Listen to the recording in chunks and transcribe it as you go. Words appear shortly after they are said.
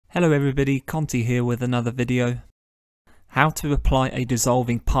Hello everybody, Conti here with another video. How to apply a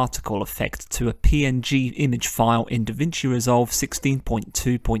dissolving particle effect to a PNG image file in DaVinci Resolve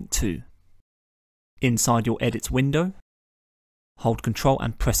 16.2.2. Inside your Edit window, hold Ctrl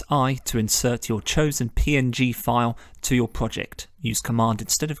and press I to insert your chosen PNG file to your project. Use Command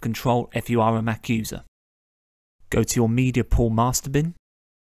instead of Control if you are a Mac user. Go to your Media Pool Master Bin.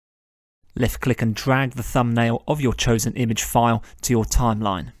 Left click and drag the thumbnail of your chosen image file to your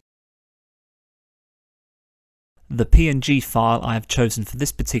timeline. The PNG file I have chosen for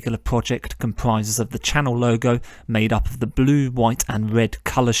this particular project comprises of the channel logo made up of the blue, white and red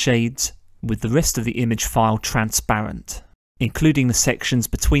colour shades, with the rest of the image file transparent, including the sections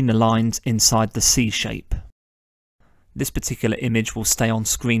between the lines inside the C shape. This particular image will stay on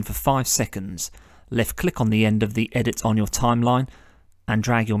screen for 5 seconds. Left click on the end of the edit on your timeline and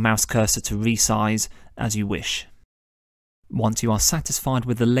drag your mouse cursor to resize as you wish. Once you are satisfied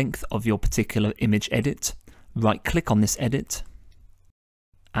with the length of your particular image edit, right click on this edit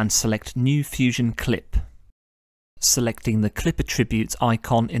and select New Fusion Clip. Selecting the clip attributes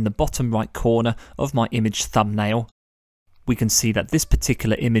icon in the bottom right corner of my image thumbnail, we can see that this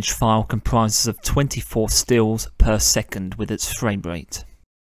particular image file comprises of 24 stills per second with its frame rate.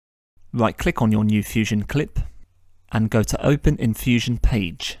 Right click on your New Fusion Clip and go to Open in Fusion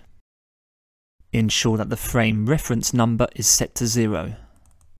Page. Ensure that the frame reference number is set to 0.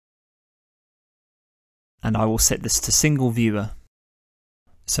 And I will set this to single viewer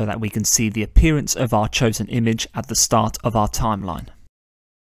so that we can see the appearance of our chosen image at the start of our timeline.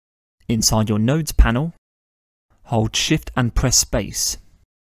 Inside your Nodes panel, hold Shift and press Space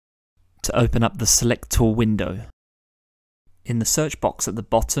to open up the Select Tool window. In the search box at the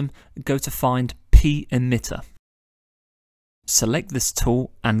bottom, go to find P Emitter. Select this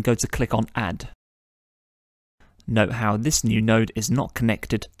tool and go to click on Add. Note how this new node is not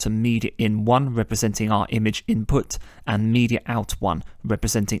connected to Media In 1 representing our image input and Media Out 1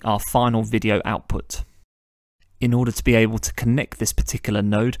 representing our final video output. In order to be able to connect this particular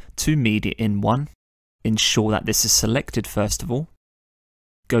node to Media In 1, ensure that this is selected first of all.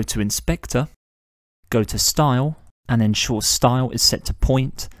 Go to Inspector, go to Style and ensure Style is set to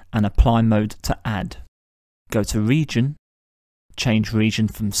Point and Apply Mode to Add. Go to Region, change region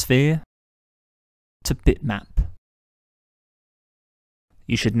from Sphere to Bitmap.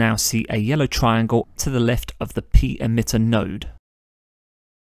 You should now see a yellow triangle to the left of the P Emitter node.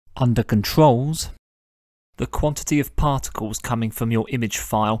 Under Controls, the quantity of particles coming from your image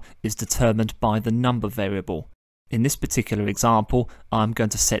file is determined by the number variable. In this particular example, I'm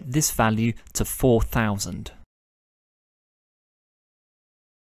going to set this value to 4000.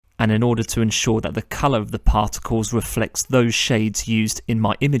 And in order to ensure that the colour of the particles reflects those shades used in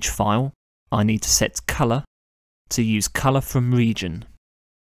my image file, I need to set Colour to use Colour from Region.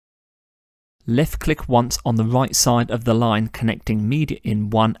 Left click once on the right side of the line connecting Media In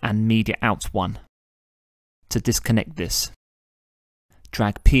 1 and Media Out 1. To disconnect this,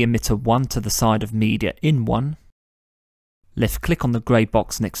 drag P Emitter 1 to the side of Media In 1, left click on the grey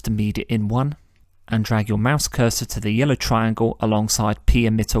box next to Media In 1 and drag your mouse cursor to the yellow triangle alongside P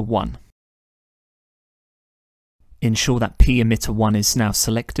Emitter 1. Ensure that P Emitter 1 is now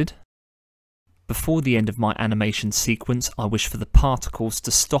selected. Before the end of my animation sequence, I wish for the particles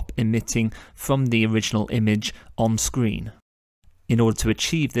to stop emitting from the original image on screen. In order to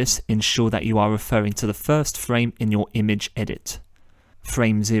achieve this, ensure that you are referring to the first frame in your image edit,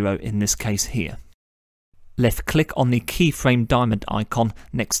 frame 0 in this case here. Left click on the keyframe diamond icon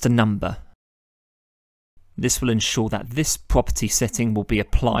next to number. This will ensure that this property setting will be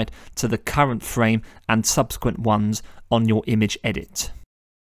applied to the current frame and subsequent ones on your image edit.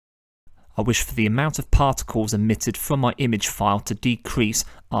 I wish for the amount of particles emitted from my image file to decrease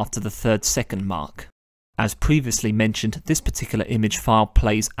after the 3rd second mark. As previously mentioned, this particular image file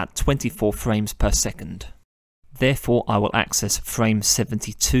plays at 24 frames per second. Therefore, I will access frame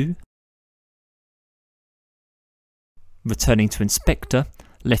 72. Returning to Inspector,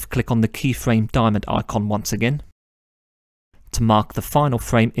 left click on the keyframe diamond icon once again to mark the final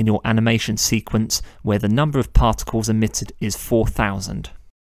frame in your animation sequence where the number of particles emitted is 4000.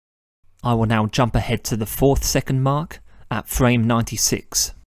 I will now jump ahead to the 4th second mark at frame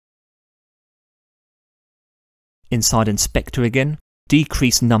 96. Inside Inspector again,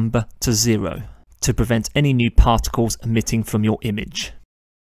 decrease number to 0 to prevent any new particles emitting from your image.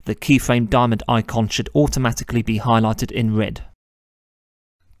 The keyframe diamond icon should automatically be highlighted in red.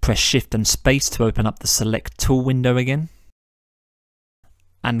 Press Shift and Space to open up the Select Tool window again.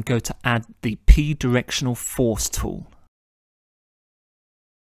 And go to add the P Directional Force tool.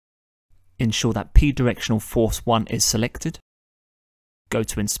 Ensure that P Directional Force 1 is selected. Go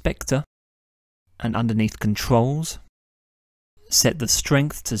to Inspector, and underneath Controls, set the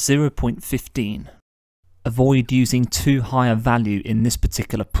strength to 0.15. Avoid using too high a value in this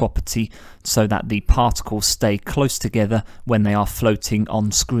particular property so that the particles stay close together when they are floating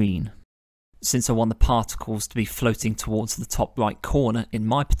on screen. Since I want the particles to be floating towards the top right corner in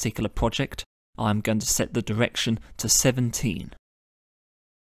my particular project, I'm going to set the direction to 17.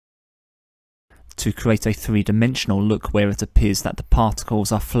 To create a three-dimensional look where it appears that the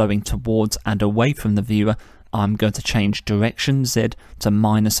particles are flowing towards and away from the viewer, I'm going to change direction Z to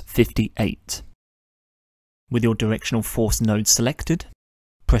 -58. With your directional force node selected,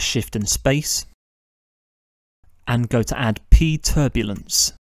 press Shift and Space, and go to add P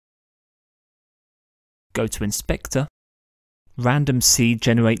turbulence. Go to Inspector. Random C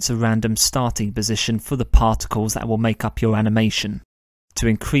generates a random starting position for the particles that will make up your animation. To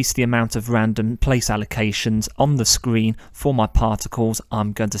increase the amount of random place allocations on the screen for my particles,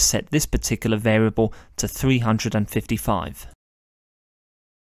 I'm going to set this particular variable to 355.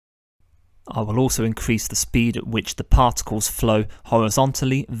 I will also increase the speed at which the particles flow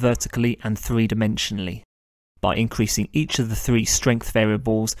horizontally, vertically and three-dimensionally by increasing each of the three strength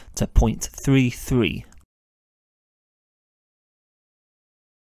variables to 0.33.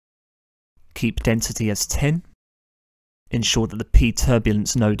 Keep density as 10. Ensure that the P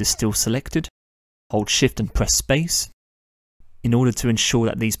turbulence node is still selected. Hold Shift and press Space. In order to ensure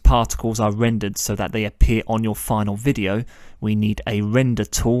that these particles are rendered so that they appear on your final video, we need a render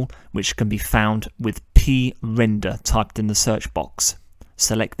tool which can be found with P render typed in the search box.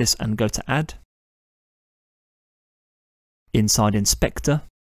 Select this and go to Add. Inside Inspector,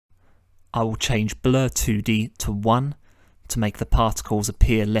 I will change Blur 2D to 1 to make the particles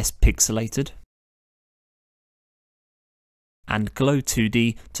appear less pixelated, and Glow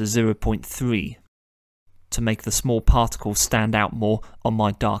 2D to 0.3 to make the small particles stand out more on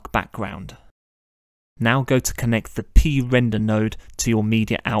my dark background. Now go to connect the P render node to your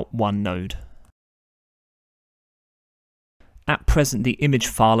Media Out 1 node. At present, the image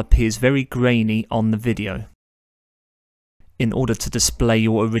file appears very grainy on the video. In order to display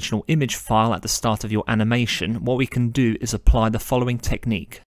your original image file at the start of your animation, what we can do is apply the following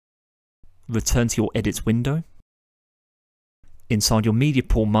technique. Return to your Edits window. Inside your Media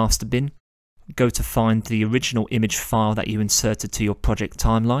Pool master bin, go to find the original image file that you inserted to your project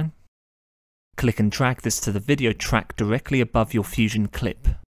timeline. Click and drag this to the video track directly above your Fusion clip.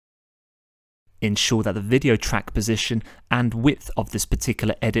 Ensure that the video track position and width of this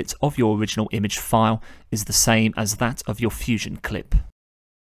particular edit of your original image file is the same as that of your Fusion clip.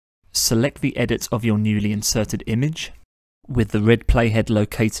 Select the edit of your newly inserted image, with the red playhead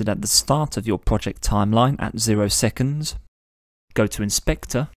located at the start of your project timeline at 0 seconds. Go to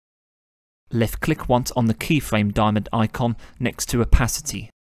Inspector. Left-click once on the keyframe diamond icon next to opacity.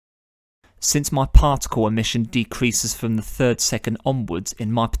 Since my particle emission decreases from the 3rd second onwards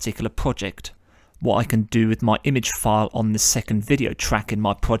in my particular project, what I can do with my image file on the second video track in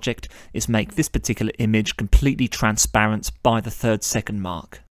my project is make this particular image completely transparent by the 3rd second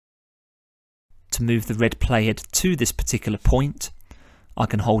mark. To move the red playhead to this particular point, I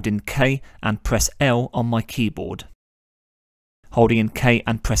can hold in K and press L on my keyboard. Holding in K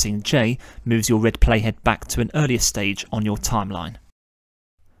and pressing J moves your red playhead back to an earlier stage on your timeline.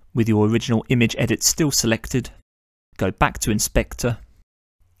 With your original image edit still selected, go back to Inspector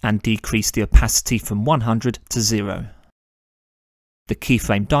and decrease the opacity from 100 to 0. The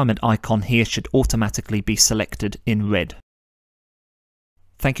keyframe diamond icon here should automatically be selected in red.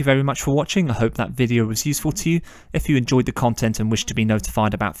 Thank you very much for watching. I hope that video was useful to you. If you enjoyed the content and wish to be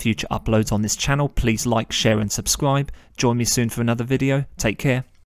notified about future uploads on this channel, please like, share and subscribe. Join me soon for another video. Take care.